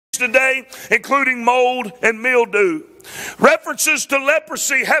today, including mold and mildew. References to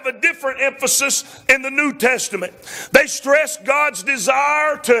leprosy have a different emphasis in the New Testament. They stress God's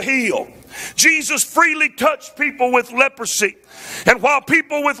desire to heal. Jesus freely touched people with leprosy. And while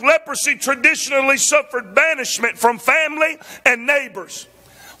people with leprosy traditionally suffered banishment from family and neighbors,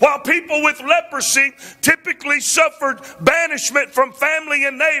 while people with leprosy typically suffered banishment from family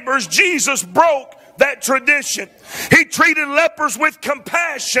and neighbors, Jesus broke that tradition. He treated lepers with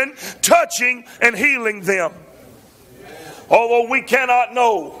compassion, touching and healing them. Although we cannot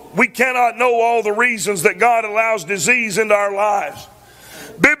know all the reasons that God allows disease into our lives.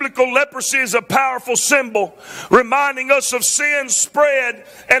 Biblical leprosy is a powerful symbol reminding us of sin's spread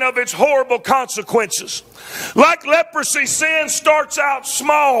and of its horrible consequences. Like leprosy, sin starts out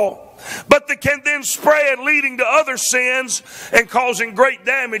small, but they can then spread, leading to other sins and causing great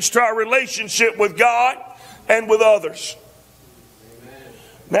damage to our relationship with God and with others.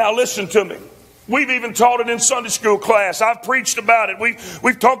 Now listen to me. We've even taught it in Sunday school class. I've preached about it.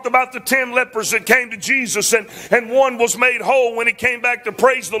 We've talked about the 10 lepers that came to Jesus and one was made whole when he came back to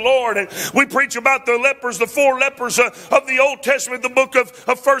praise the Lord. And we preach about the lepers, the 4 lepers of the Old Testament, the book of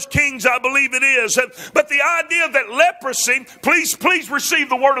 1 Kings, I believe it is. But the idea that leprosy, please receive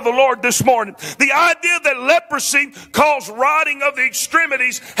the word of the Lord this morning. The idea that leprosy caused rotting of the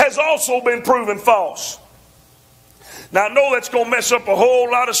extremities has also been proven false. Now, I know that's going to mess up a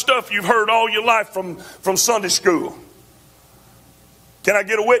whole lot of stuff you've heard all your life from Sunday school. Can I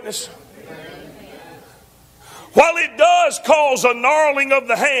get a witness? While it does cause a gnarling of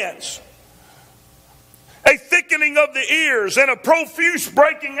the hands, a thickening of the ears, and a profuse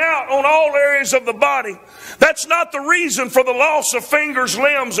breaking out on all areas of the body, that's not the reason for the loss of fingers,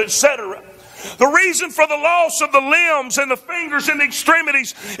 limbs, etc. The reason for the loss of the limbs and the fingers and the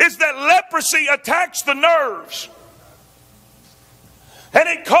extremities is that leprosy attacks the nerves. And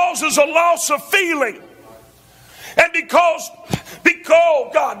it causes a loss of feeling. And because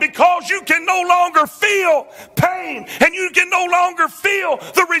you can no longer feel pain and you can no longer feel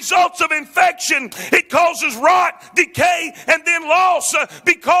the results of infection, it causes rot, decay, and then loss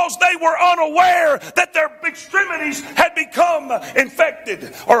because they were unaware that their extremities had become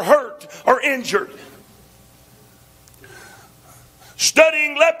infected or hurt or injured.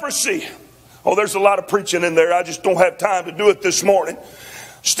 Studying leprosy. Oh, there's a lot of preaching in there. I just don't have time to do it this morning.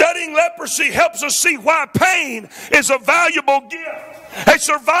 Studying leprosy helps us see why pain is a valuable gift, a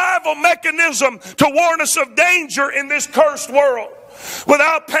survival mechanism to warn us of danger in this cursed world.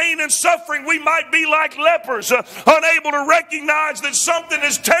 Without pain and suffering, we might be like lepers, unable to recognize that something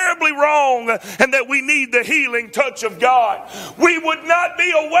is terribly wrong and that we need the healing touch of God. We would not be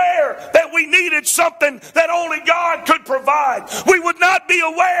aware that we needed something that only God could provide. We would not be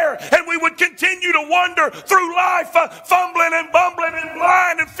aware, and we would continue to wander through life, fumbling and bumbling and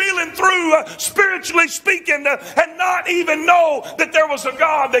blind and feeling through, spiritually speaking, and not even know that there was a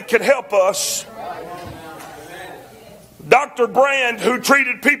God that could help us. Dr. Brand, who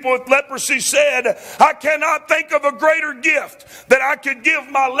treated people with leprosy, said, "I cannot think of a greater gift that I could give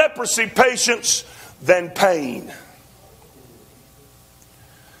my leprosy patients than pain."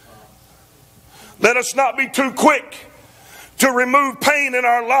 Let us not be too quick to remove pain in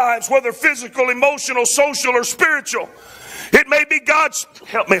our lives, whether physical, emotional, social, or spiritual. It may be God's,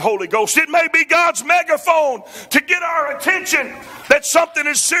 help me Holy Ghost, it may be God's megaphone to get our attention that something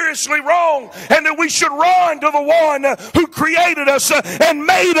is seriously wrong and that we should run to the one who created us and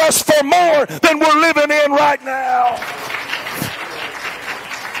made us for more than we're living in right now.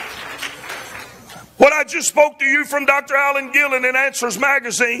 What I just spoke to you from Dr. Alan Gillen in Answers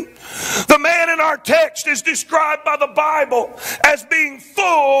Magazine, the man in our text is described by the Bible as being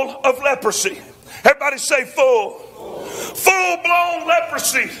full of leprosy. Everybody say full. Full-blown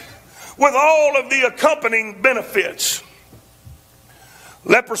leprosy with all of the accompanying benefits.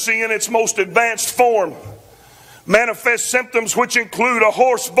 Leprosy in its most advanced form manifests symptoms which include a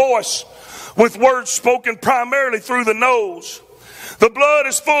hoarse voice with words spoken primarily through the nose. The blood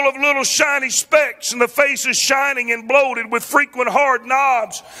is full of little shiny specks and the face is shining and bloated with frequent hard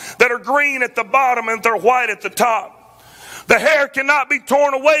knobs that are green at the bottom and they're white at the top. The hair cannot be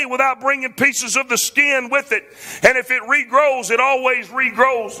torn away without bringing pieces of the skin with it. And if it regrows, it always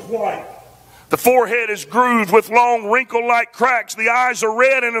regrows white. The forehead is grooved with long wrinkle-like cracks. The eyes are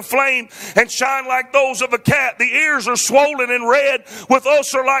red and inflamed and shine like those of a cat. The ears are swollen and red with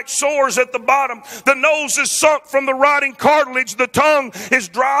ulcer-like sores at the bottom. The nose is sunk from the rotting cartilage. The tongue is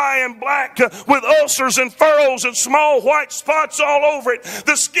dry and black with ulcers and furrows and small white spots all over it.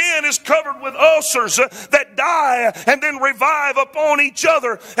 The skin is covered with ulcers that die and then revive upon each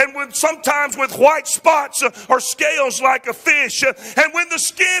other, and sometimes with white spots or scales like a fish. And when the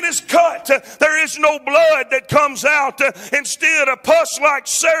skin is cut, there is no blood that comes out. Instead, a pus-like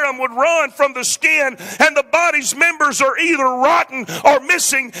serum would run from the skin, and the body's members are either rotten or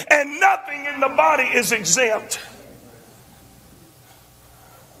missing, and nothing in the body is exempt.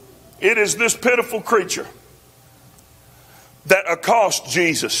 It is this pitiful creature that accosts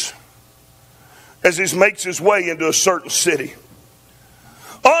Jesus as he makes his way into a certain city.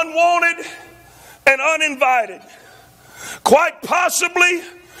 Unwanted and uninvited. Quite possibly,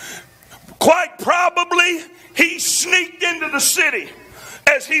 quite probably, he sneaked into the city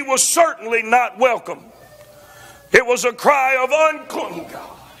as he was certainly not welcome. It was a cry of unclean. God,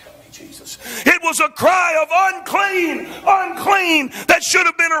 help me, Jesus. It was a cry of unclean, unclean that should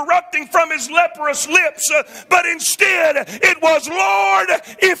have been erupting from his leprous lips. But instead, it was, Lord,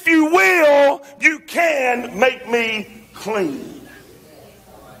 if you will, you can make me clean.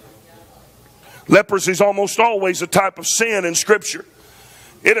 Leprosy is almost always a type of sin in Scripture.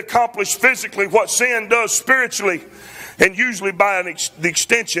 It accomplished physically what sin does spiritually, and usually by the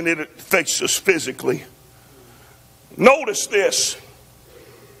extension it affects us physically. Notice this.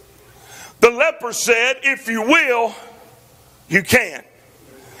 The leper said, if you will, you can.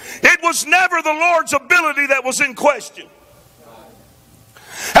 It was never the Lord's ability that was in question.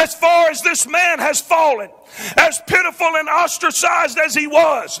 As far as this man has fallen, as pitiful and ostracized as he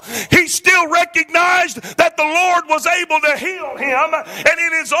was, he still recognized that the Lord was able to heal him. And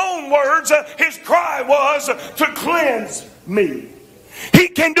in his own words, his cry was to cleanse me. He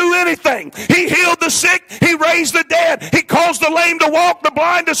can do anything. He healed the sick. He raised the dead. He caused the lame to walk, the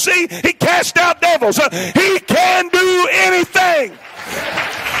blind to see. He cast out devils. He can do anything.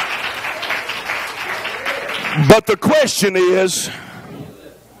 But the question is,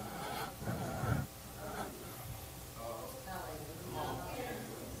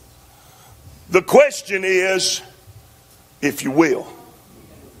 if you will.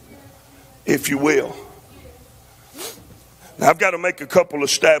 If you will. Now, I've got to make a couple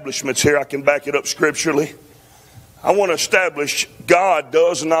establishments here. I can back it up scripturally. I want to establish God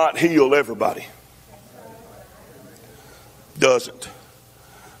does not heal everybody. Doesn't.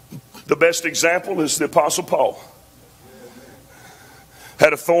 The best example is the Apostle Paul.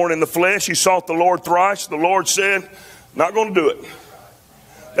 Had a thorn in the flesh. He sought the Lord thrice. The Lord said, not going to do it.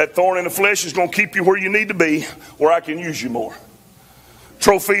 That thorn in the flesh is going to keep you where you need to be, where I can use you more.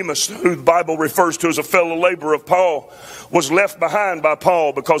 Trophimus, who the Bible refers to as a fellow laborer of Paul, was left behind by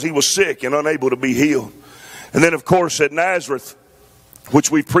Paul because he was sick and unable to be healed. And then, of course, at Nazareth,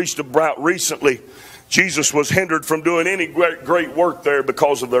 which we preached about recently, Jesus was hindered from doing any great work there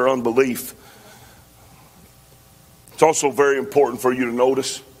because of their unbelief. It's also very important for you to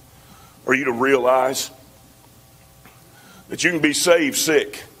notice, or you to realize, that you can be saved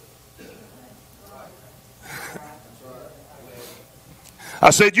sick. I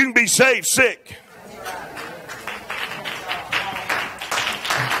said you can be saved sick.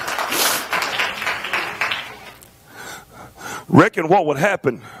 Reckon what would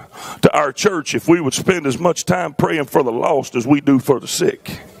happen to our church if we would spend as much time praying for the lost as we do for the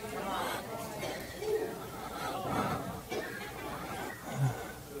sick.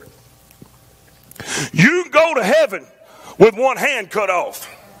 You can go to heaven with one hand cut off.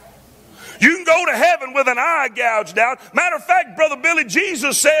 You can go to heaven with an eye gouged out. Matter of fact, Brother Billy,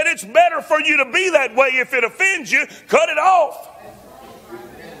 Jesus said it's better for you to be that way. If it offends you, cut it off.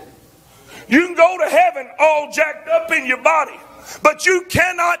 You can go to heaven all jacked up in your body, but you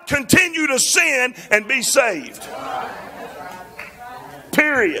cannot continue to sin and be saved.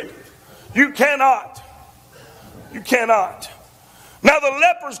 Period. You cannot. You cannot. Now the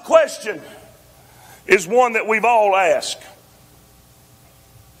leper's question is one that we've all asked.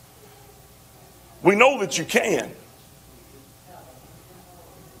 We know that you can.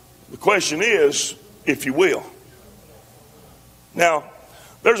 The question is, if you will. Now,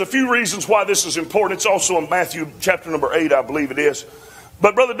 there's a few reasons why this is important. It's also in Matthew chapter number 8, I believe it is.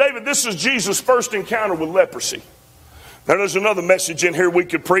 But Brother David, this is Jesus' first encounter with leprosy. Now there's another message in here we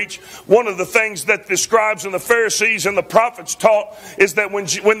could preach. One of the things that the scribes and the Pharisees and the prophets taught is that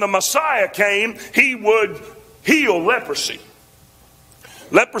when the Messiah came, he would heal leprosy.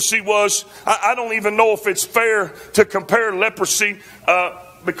 Leprosy was, I don't even know if it's fair to compare leprosy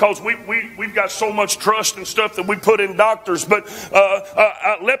because we've got so much trust and stuff that we put in doctors, but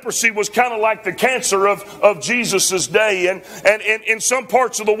leprosy was kind of like the cancer of Jesus's day, and in some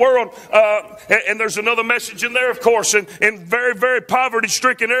parts of the world, and there's another message in there, of course, in very, very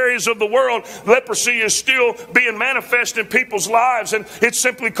poverty-stricken areas of the world, leprosy is still being manifest in people's lives, and it's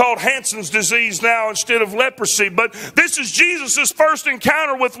simply called Hansen's disease now instead of leprosy. But this is Jesus's first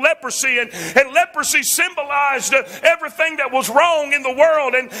encounter with leprosy, and leprosy symbolized everything that was wrong in the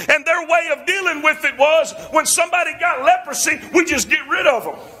world, and their way of dealing with it was, when somebody got leprosy, we just get rid of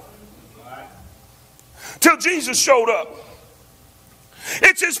them till Jesus showed up.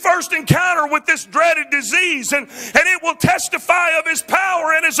 It's his first encounter with this dreaded disease, and it will testify of his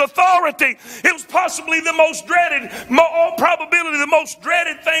power and his authority. It was possibly the most dreaded, all probability, the most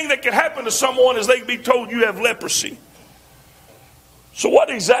dreaded thing that could happen to someone is they could be told you have leprosy. So what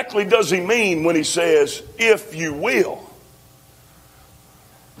exactly does he mean when he says, if you will?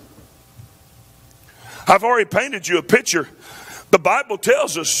 I've already painted you a picture. The Bible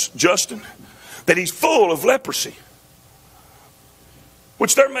tells us, Justin, that he's full of leprosy.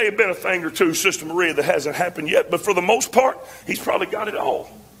 Which there may have been a thing or two, Sister Maria, that hasn't happened yet, but for the most part, he's probably got it all.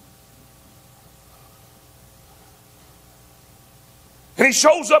 And he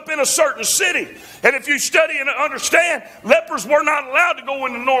shows up in a certain city. And if you study and understand, lepers were not allowed to go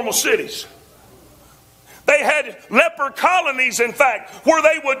into normal cities. They had leper colonies, in fact, where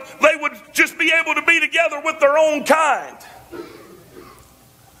they would just be able to be together with their own kind.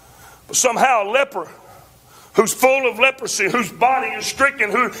 But somehow a leper who's full of leprosy, whose body is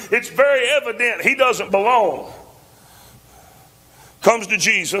stricken, who it's very evident he doesn't belong, comes to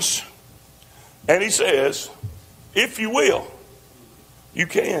Jesus and he says, if you will, you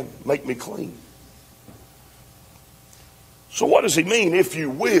can make me clean. So what does he mean, if you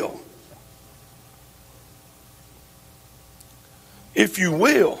will? If you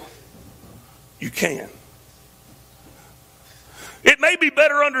will, you can. It may be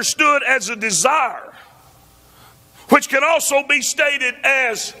better understood as a desire, which can also be stated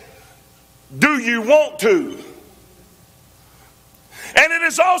as, do you want to? And it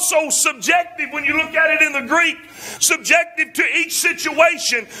is also subjective when you look at it in the Greek, subjective to each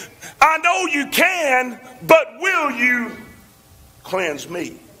situation. I know you can, but will you cleanse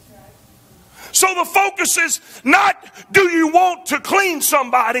me? So the focus is not, do you want to clean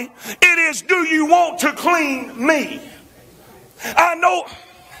somebody? It is, do you want to clean me? I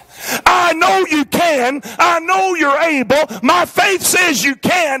know you can. I know you're able. My faith says you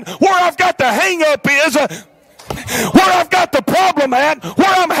can. Where I've got the hang up is, where I've got the problem at, where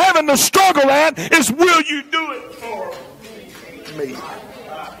I'm having the struggle at is, will you do it for me?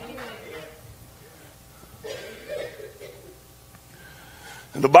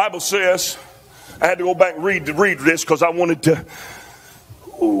 And the Bible says, I had to go back and read this because I wanted to,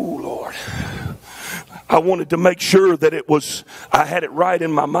 oh Lord, I wanted to make sure that I had it right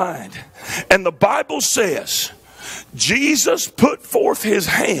in my mind. And the Bible says, Jesus put forth his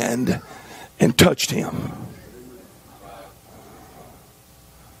hand and touched him.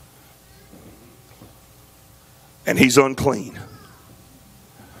 And he's unclean.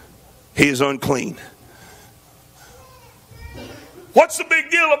 He is unclean. What's the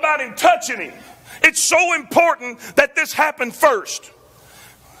big deal about him touching him? It's so important that this happened first.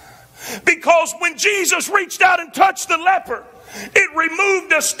 Because when Jesus reached out and touched the leper, it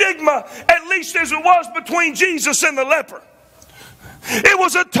removed a stigma, at least as it was between Jesus and the leper. It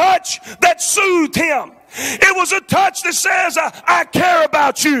was a touch that soothed him. It was a touch that says, I care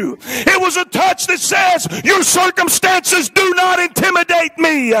about you. It was a touch that says, your circumstances do not intimidate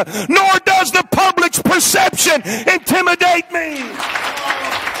me, nor does the public's perception intimidate me.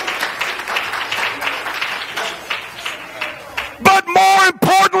 But more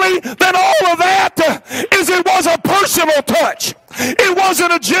importantly than all of that is it was a personal touch. It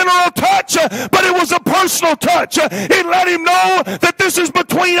wasn't a general touch, but it was a personal touch. It let him know that this is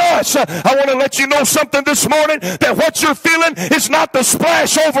between us. I want to let you know something this morning, that what you're feeling is not the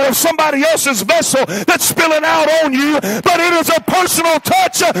splash over of somebody else's vessel that's spilling out on you, but it is a personal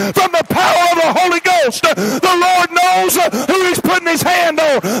touch from the power of the Holy Ghost. The Lord knows who he's putting his hand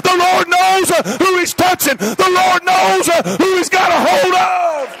on. The Lord knows who he's touching. The Lord knows who he's got a hold of.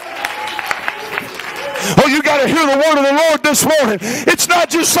 Oh, you got to hear the word of the Lord this morning. It's not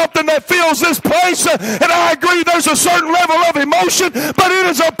just something that fills this place, and I agree there's a certain level of emotion, but it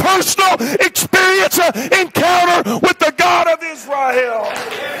is a personal experience, encounter with the God of Israel.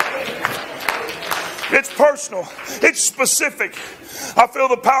 It's personal. It's specific. I feel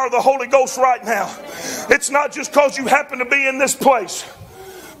the power of the Holy Ghost right now. It's not just because you happen to be in this place,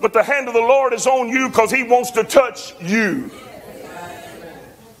 but the hand of the Lord is on you because he wants to touch you.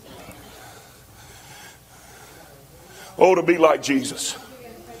 Oh, to be like Jesus.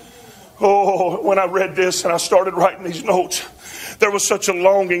 Oh, when I read this and I started writing these notes, there was such a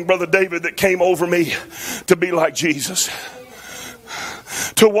longing, Brother David, that came over me to be like Jesus.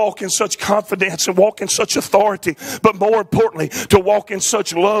 To walk in such confidence and walk in such authority, but more importantly, to walk in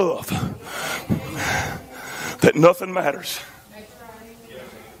such love that nothing matters.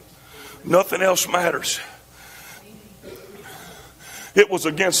 Nothing else matters. It was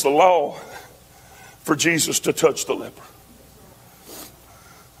against the law for Jesus to touch the leper.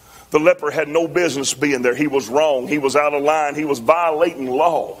 The leper had no business being there. He was wrong. He was out of line. He was violating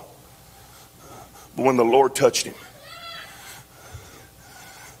law. But when the Lord touched him,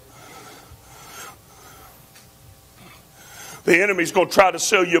 the enemy's going to try to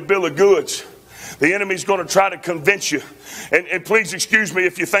sell you a bill of goods. The enemy's going to try to convince you. And please excuse me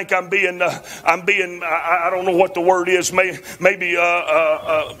if you think I'm being, I don't know what the word is, maybe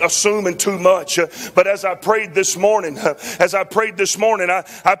assuming too much. But as I prayed this morning,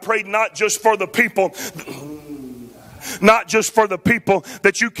 I prayed not just for the people, not just for the people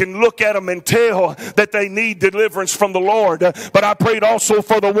that you can look at them and tell that they need deliverance from the Lord, but I prayed also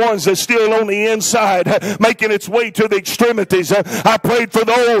for the ones that's still on the inside, making its way to the extremities. I prayed for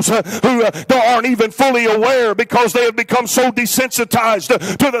those who aren't even fully aware because they have become so desensitized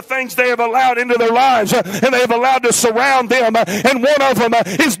to the things they have allowed into their lives and they have allowed to surround them. And one of them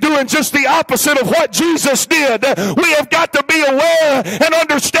is doing just the opposite of what Jesus did. We have got to be aware and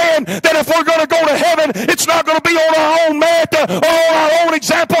understand that if we're going to go to heaven, it's not going to be on our own mat or on our own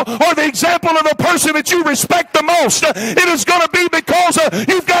example or the example of the person that you respect the most. It is going to be because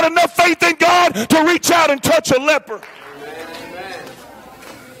you've got enough faith in God to reach out and touch a leper.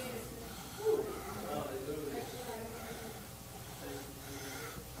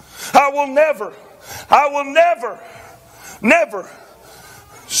 I will never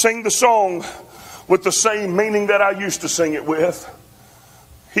sing the song with the same meaning that I used to sing it with.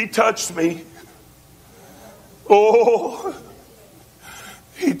 He touched me. Oh,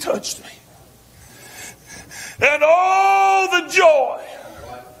 he touched me. And all the joy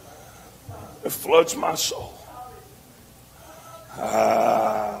that floods my soul.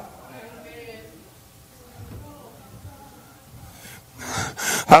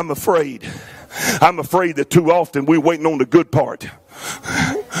 I'm afraid that too often we're waiting on the good part.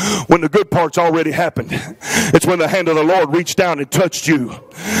 When the good part's already happened. It's when the hand of the Lord reached down and touched you.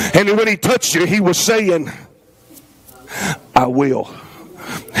 And when he touched you, he was saying, I will.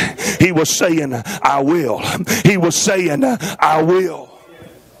 He was saying, I will. He was saying, I will.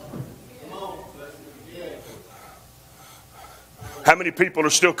 How many people are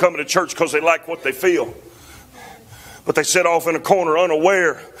still coming to church because they like what they feel? But they sit off in a corner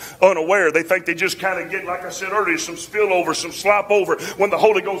unaware. They think they just kind of get, like I said earlier, some spillover, some slop over when the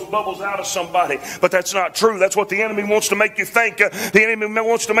Holy Ghost bubbles out of somebody. But that's not true. That's what the enemy wants to make you think. The enemy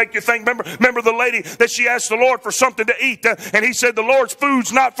wants to make you think. Remember the lady that she asked the Lord for something to eat. And he said, the Lord's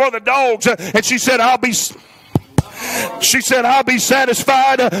food's not for the dogs. And she said, I'll be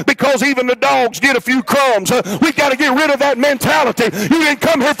satisfied because even the dogs get a few crumbs. We've got to get rid of that mentality. You didn't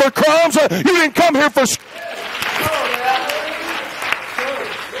come here for crumbs. You didn't come here for...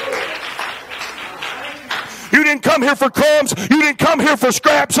 You didn't come here for crumbs. You didn't come here for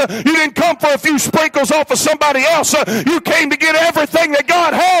scraps. You didn't come for a few sprinkles off of somebody else. You came to get everything that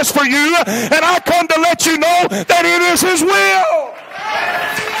God has for you. And I come to let you know that it is His will.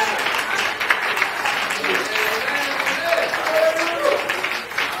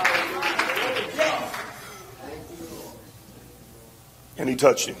 And he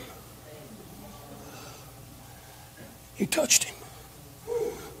touched him. He touched him.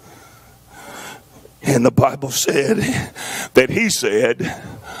 And the Bible said that he said,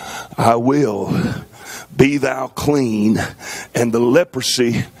 I will, be thou clean. And the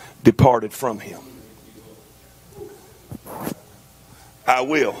leprosy departed from him. I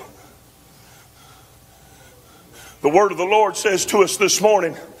will. The word of the Lord says to us this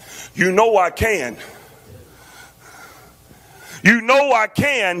morning, you know I can. You know I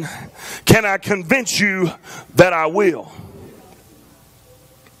can. Can I convince you that I will?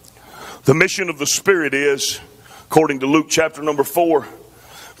 The mission of the Spirit is, according to Luke chapter number 4,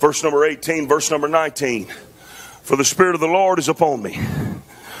 verse number 18, verse number 19. For the Spirit of the Lord is upon me,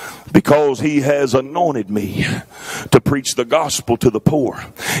 because He has anointed me to preach the gospel to the poor.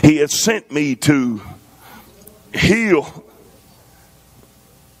 He has sent me to heal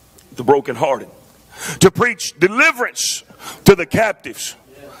the brokenhearted, to preach deliverance to the captives,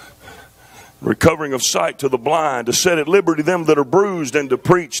 recovering of sight to the blind, to set at liberty them that are bruised, and to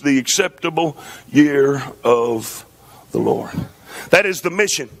preach the acceptable year of the Lord. That is the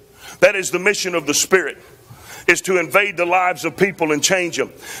mission. That is the mission of the Spirit. is to invade the lives of people and change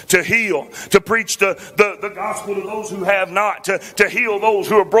them, to heal, to preach the gospel to those who have not, to heal those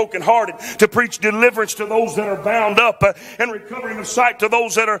who are brokenhearted, to preach deliverance to those that are bound up, and recovering of sight to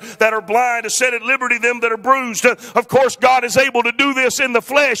those that are blind, to set at liberty them that are bruised. Of course, God is able to do this in the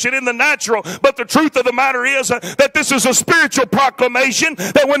flesh and in the natural, but the truth of the matter is that this is a spiritual proclamation,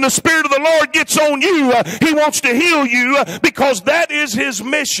 that when the Spirit of the Lord gets on you, He wants to heal you, because that is His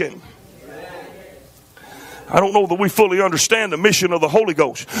mission. I don't know that we fully understand the mission of the Holy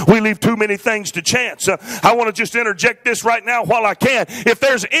Ghost. We leave too many things to chance. I want to just interject this right now while I can. If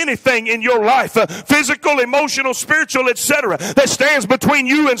there's anything in your life, physical, emotional, spiritual, etc., that stands between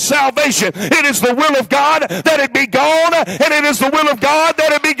you and salvation, it is the will of God that it be gone, and it is the will of God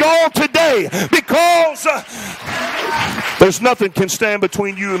that it be gone today. Because there's nothing can stand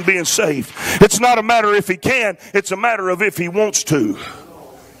between you and being saved. It's not a matter if He can, it's a matter of if He wants to.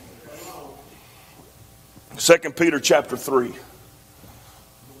 2 Peter chapter 3,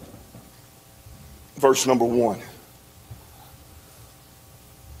 verse number 1.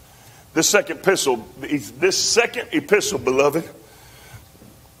 This second epistle, beloved,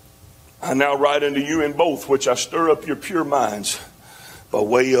 I now write unto you in both, which I stir up your pure minds by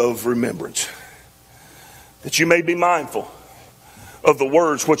way of remembrance, that you may be mindful of the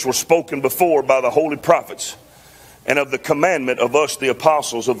words which were spoken before by the holy prophets, and of the commandment of us the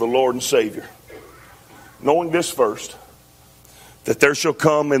apostles of the Lord and Savior. Knowing this first, that there shall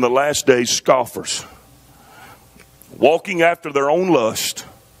come in the last days scoffers, walking after their own lust,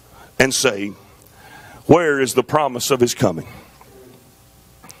 and say, where is the promise of His coming?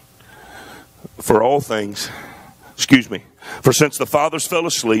 For since the fathers fell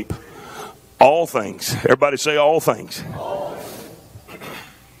asleep, all things, everybody say all things.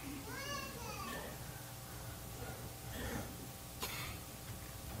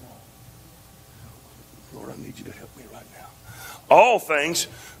 All things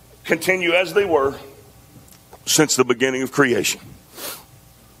continue as they were since the beginning of creation.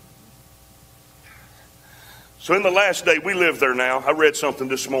 So in the last day, we live there now. I read something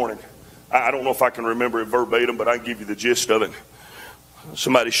this morning. I don't know if I can remember it verbatim, but I can give you the gist of it.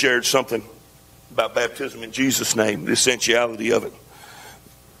 Somebody shared something about baptism in Jesus' name, the essentiality of it.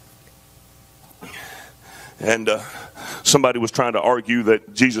 And somebody was trying to argue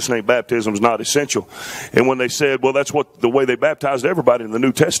that Jesus' name baptism is not essential. And when they said, well, that's what the way they baptized everybody in the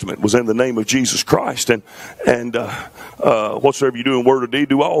New Testament was in the name of Jesus Christ. And whatsoever you do in word or deed,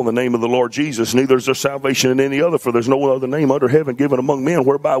 do all in the name of the Lord Jesus. Neither is there salvation in any other, for there's no other name under heaven given among men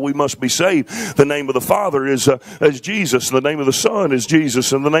whereby we must be saved. The name of the Father is Jesus. The name of the Son is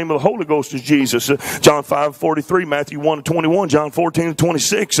Jesus. And the name of the Holy Ghost is Jesus. John 5:43, Matthew 1:21, John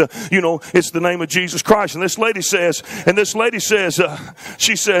 14:26. It's the name of Jesus Christ. And this lady says,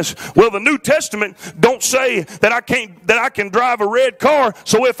 she says, well, the New Testament don't say that I can drive a red car,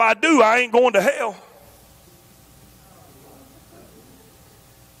 so if I do, I ain't going to hell.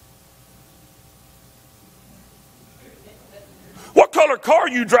 What color car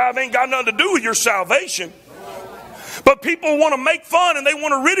you drive ain't got nothing to do with your salvation. But people want to make fun and they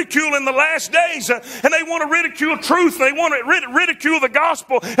want to ridicule in the last days, and they want to ridicule truth, and they want to ridicule the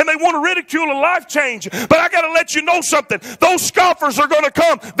gospel, and they want to ridicule a life change. But I got to let you know something. Those scoffers are going to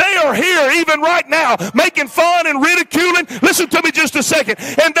come. They are here even right now making fun and ridiculing. Listen to me just a second.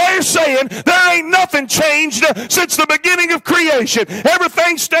 And they're saying there ain't nothing changed since the beginning of creation.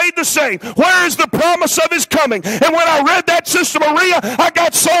 Everything stayed the same. Where is the promise of His coming? And when I read that, Sister Maria, I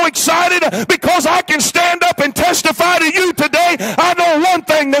got so excited because I can stand up and testify to you today. I know one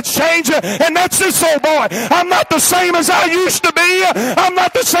thing that's changed, and that's this old boy. I'm not the same as I used to be. I'm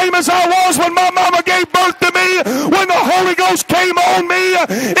not the same as I was when my mama gave birth to me. When the Holy Ghost came on me,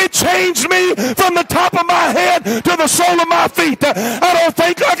 it changed me from the top of my head to the sole of my feet. I don't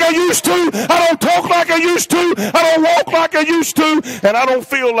think like I used to. I don't talk like I used to. I don't walk like I used to. And I don't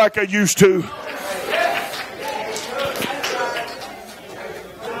feel like I used to.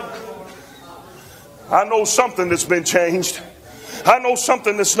 I know something that's been changed. I know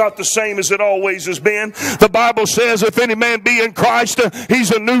something that's not the same as it always has been. The Bible says, if any man be in Christ,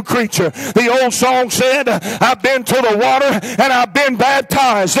 he's a new creature. The old song said, I've been to the water and I've been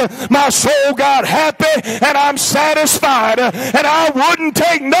baptized. My soul got happy and I'm satisfied. And I wouldn't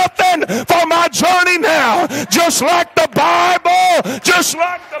take nothing for my journey now. Just like the Bible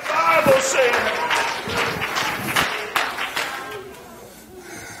said.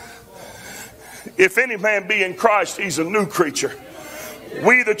 If any man be in Christ, he's a new creature.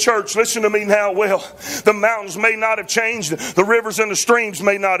 We the church, listen to me now well, the mountains may not have changed, the rivers and the streams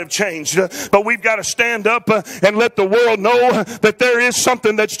may not have changed, but we've got to stand up and let the world know that there is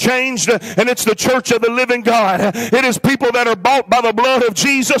something that's changed, and it's the church of the living God. It is people that are bought by the blood of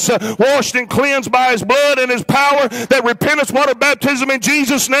Jesus, washed and cleansed by His blood and His power, that repentance, water baptism in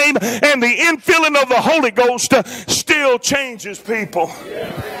Jesus' name, and the infilling of the Holy Ghost still changes people.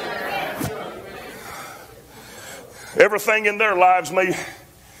 Everything in their lives may,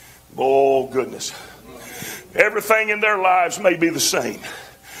 oh goodness, everything in their lives may be the same.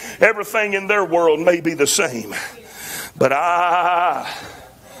 Everything in their world may be the same. But I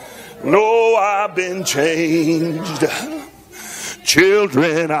know I've been changed.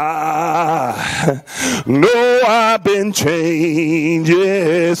 Children, I know I've been changed.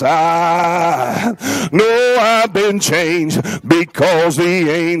 Yes, I know I've been changed, because the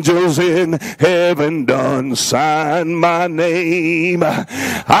angels in heaven done sign my name.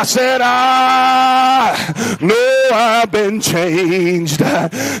 I said, I know I've been changed.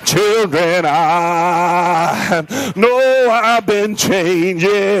 Children, I know I've been changed.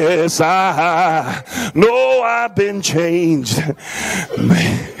 Yes, I know I've been changed.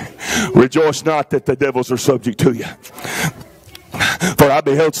 Rejoice not that the devils are subject to you, for I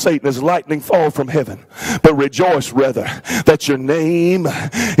beheld Satan as lightning fall from heaven. But rejoice rather that your name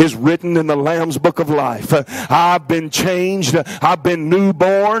is written in the Lamb's book of life. I've been changed. I've been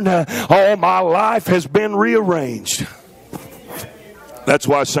newborn. All my life has been rearranged. That's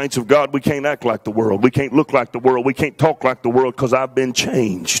why, saints of God, we can't act like the world. We can't look like the world. We can't talk like the world, because I've been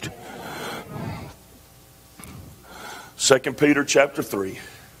changed. 2 Peter chapter 3.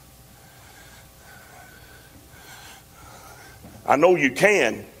 I know you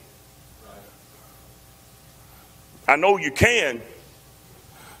can. I know you can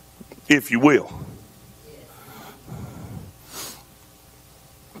if you will.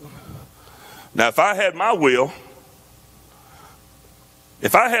 Now, if I had my will,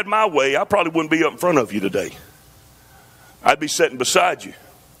 if I had my way, I probably wouldn't be up in front of you today. I'd be sitting beside you.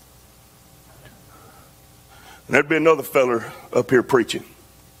 And there'd be another feller up here preaching.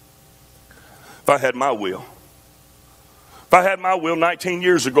 If I had my will. If I had my will 19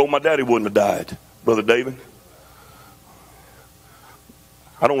 years ago, my daddy wouldn't have died, Brother David.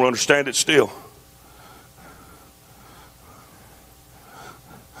 I don't understand it still.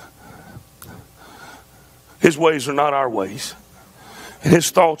 His ways are not our ways. And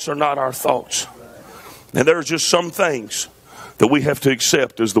His thoughts are not our thoughts. And there are just some things that we have to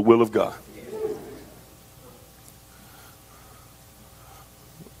accept as the will of God.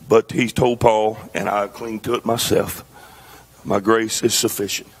 But He's told Paul, and I cling to it myself, my grace is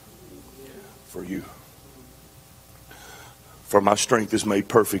sufficient for you. For my strength is made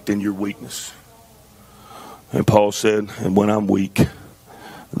perfect in your weakness. And Paul said, and when I'm weak,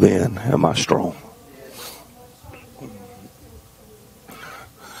 then am I strong.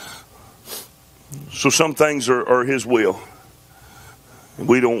 So some things are His will.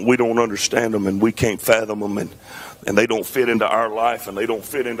 We don't understand them, and we can't fathom them, and they don't fit into our life, and they don't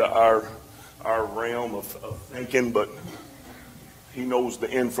fit into our realm of thinking, but He knows the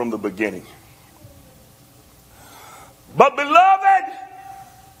end from the beginning. But beloved,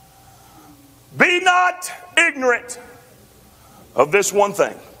 be not ignorant of this one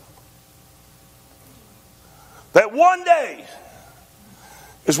thing, that one day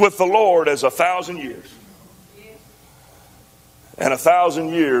is with the Lord as 1,000 years. And 1,000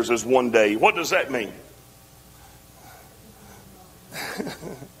 years is one day. What does that mean?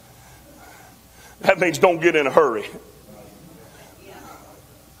 That means don't get in a hurry.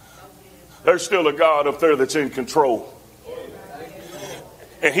 There's still a God up there that's in control.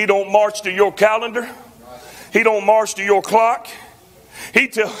 And He don't march to your calendar. He don't march to your clock. He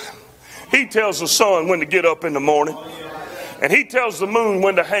tells the sun when to get up in the morning. And He tells the moon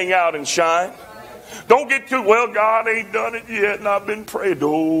when to hang out and shine. Don't get too, well, God ain't done it yet, and I've been praying. Oh,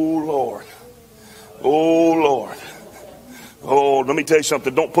 Lord. Oh, Lord. Oh, let me tell you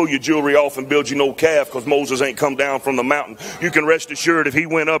something. Don't pull your jewelry off and build you no calf, because Moses ain't come down from the mountain. You can rest assured if He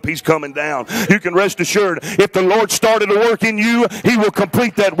went up, He's coming down. You can rest assured if the Lord started a work in you, He will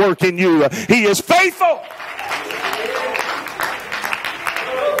complete that work in you. He is faithful.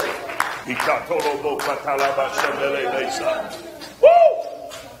 Woo!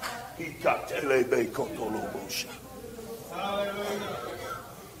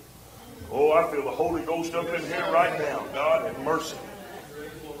 Oh, I feel the Holy Ghost up in here right now. God have mercy.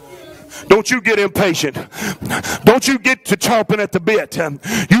 Don't you get impatient. Don't you get to chomping at the bit.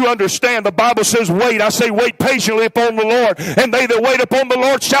 You understand the Bible says wait. I say wait patiently upon the Lord. And they that wait upon the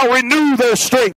Lord shall renew their strength.